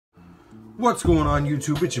What's going on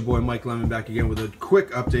YouTube? It's your boy Mike Lemon back again with a quick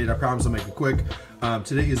update. I promise I'll make it quick.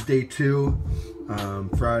 Today is day 2,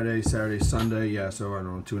 Friday, Saturday, Sunday, yeah, so I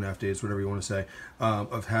don't know, 2.5 days, whatever you want to say,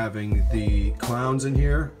 of having the clowns in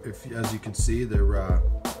here. As you can see, they're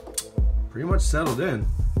pretty much settled in.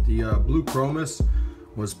 The blue chromis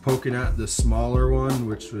was poking at the smaller one,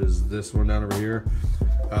 which was this one down over here.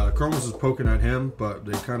 Chromis was poking at him, but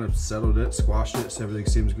they kind of settled it, squashed it, so everything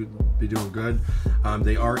seems to be doing good.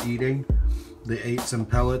 They are eating. They ate some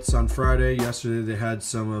pellets on Friday. Yesterday they had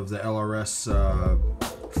some of the LRS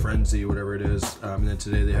Frenzy, whatever it is, and then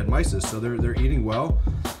today they had mysis, so they're eating well.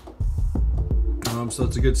 So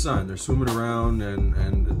it's a good sign. They're swimming around,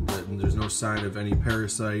 and there's no sign of any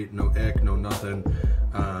parasite, no ick, no nothing.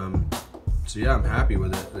 So yeah, I'm happy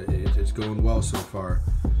with it. It's going well so far.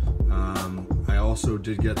 I also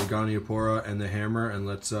did get the Goniopora and the hammer, and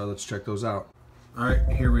let's check those out. All right,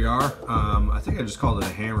 here we are. I think I just called it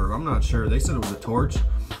a hammer, but I'm not sure. They said it was a torch.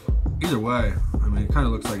 Either way, I mean, it kind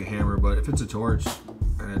of looks like a hammer, but if it's a torch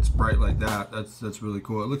and it's bright like that, that's really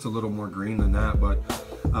cool. It looks a little more green than that, but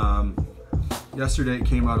yesterday it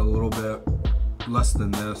came out a little bit less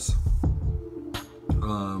than this,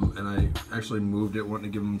 and I actually moved it,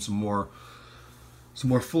 wanting to give them some more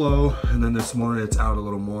flow, and then this morning it's out a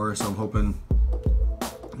little more, so I'm hoping,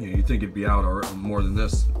 you know, you'd think it'd be out or more than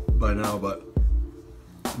this by now, but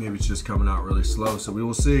maybe it's just coming out really slow, so we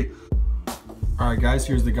will see. Alright guys,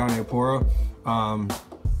 here's the Goniopora.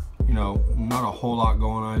 You know, not a whole lot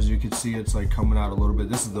going on. As you can see, it's like coming out a little bit.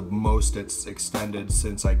 This is the most it's extended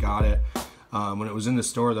since I got it. When it was in the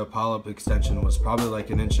store, the polyp extension was probably like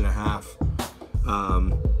 1.5 inches.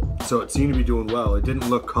 So it seemed to be doing well. It didn't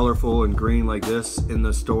look colorful and green like this in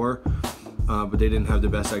the store, but they didn't have the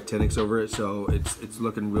best actinics over it, so it's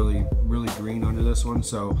looking really green under this one.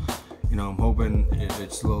 So, you know, I'm hoping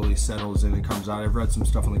it slowly settles in and comes out. I've read some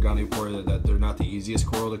stuff on the Goniopora that they're not the easiest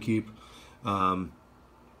coral to keep.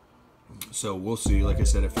 So we'll see. Like I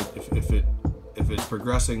said, if it's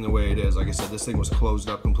progressing the way it is, like I said, this thing was closed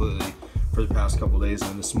up completely for the past couple days,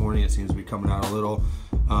 and this morning it seems to be coming out a little.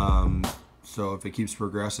 So if it keeps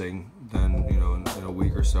progressing, then, you know, in a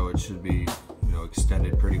week or so, it should be, you know,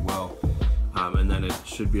 extended pretty well, and then it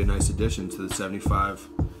should be a nice addition to the 75.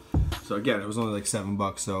 So again, it was only like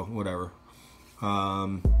 $7, so whatever.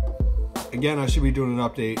 Again, I should be doing an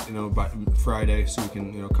update, you know, by Friday, so we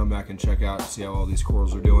can, you know, come back and check out, see how all these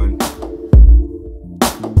corals are doing.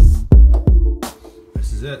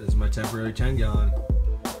 This is it. This is my temporary 10-gallon,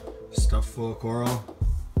 stuffed full of coral.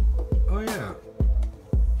 Oh yeah.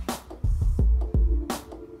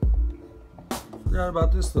 Forgot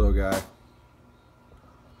about this little guy.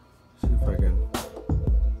 See if I can.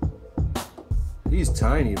 He's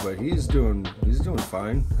tiny, but he's doing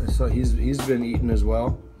fine. I saw he's been eating as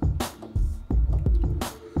well.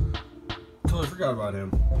 Totally forgot about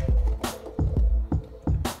him.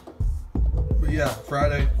 But yeah,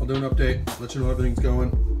 Friday I'll do an update, let you know how everything's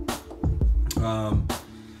going.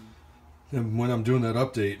 And when I'm doing that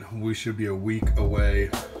update, we should be a week away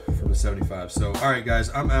from the 75. So alright guys,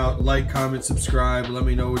 I'm out. Like, comment, subscribe, let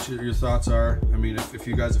me know what your thoughts are. I mean, if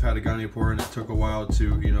you guys have had a Goniopora and it took a while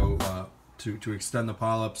to, you know, to extend the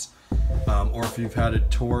polyps, or if you've had a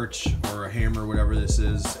torch or a hammer, whatever this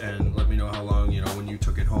is, and let me know how long, you know, when you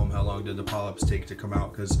took it home, how long did the polyps take to come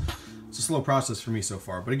out, because it's a slow process for me so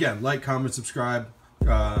far. But again, like, comment, subscribe,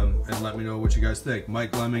 and let me know what you guys think.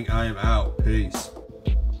 Mike Lemming, I am out. Peace.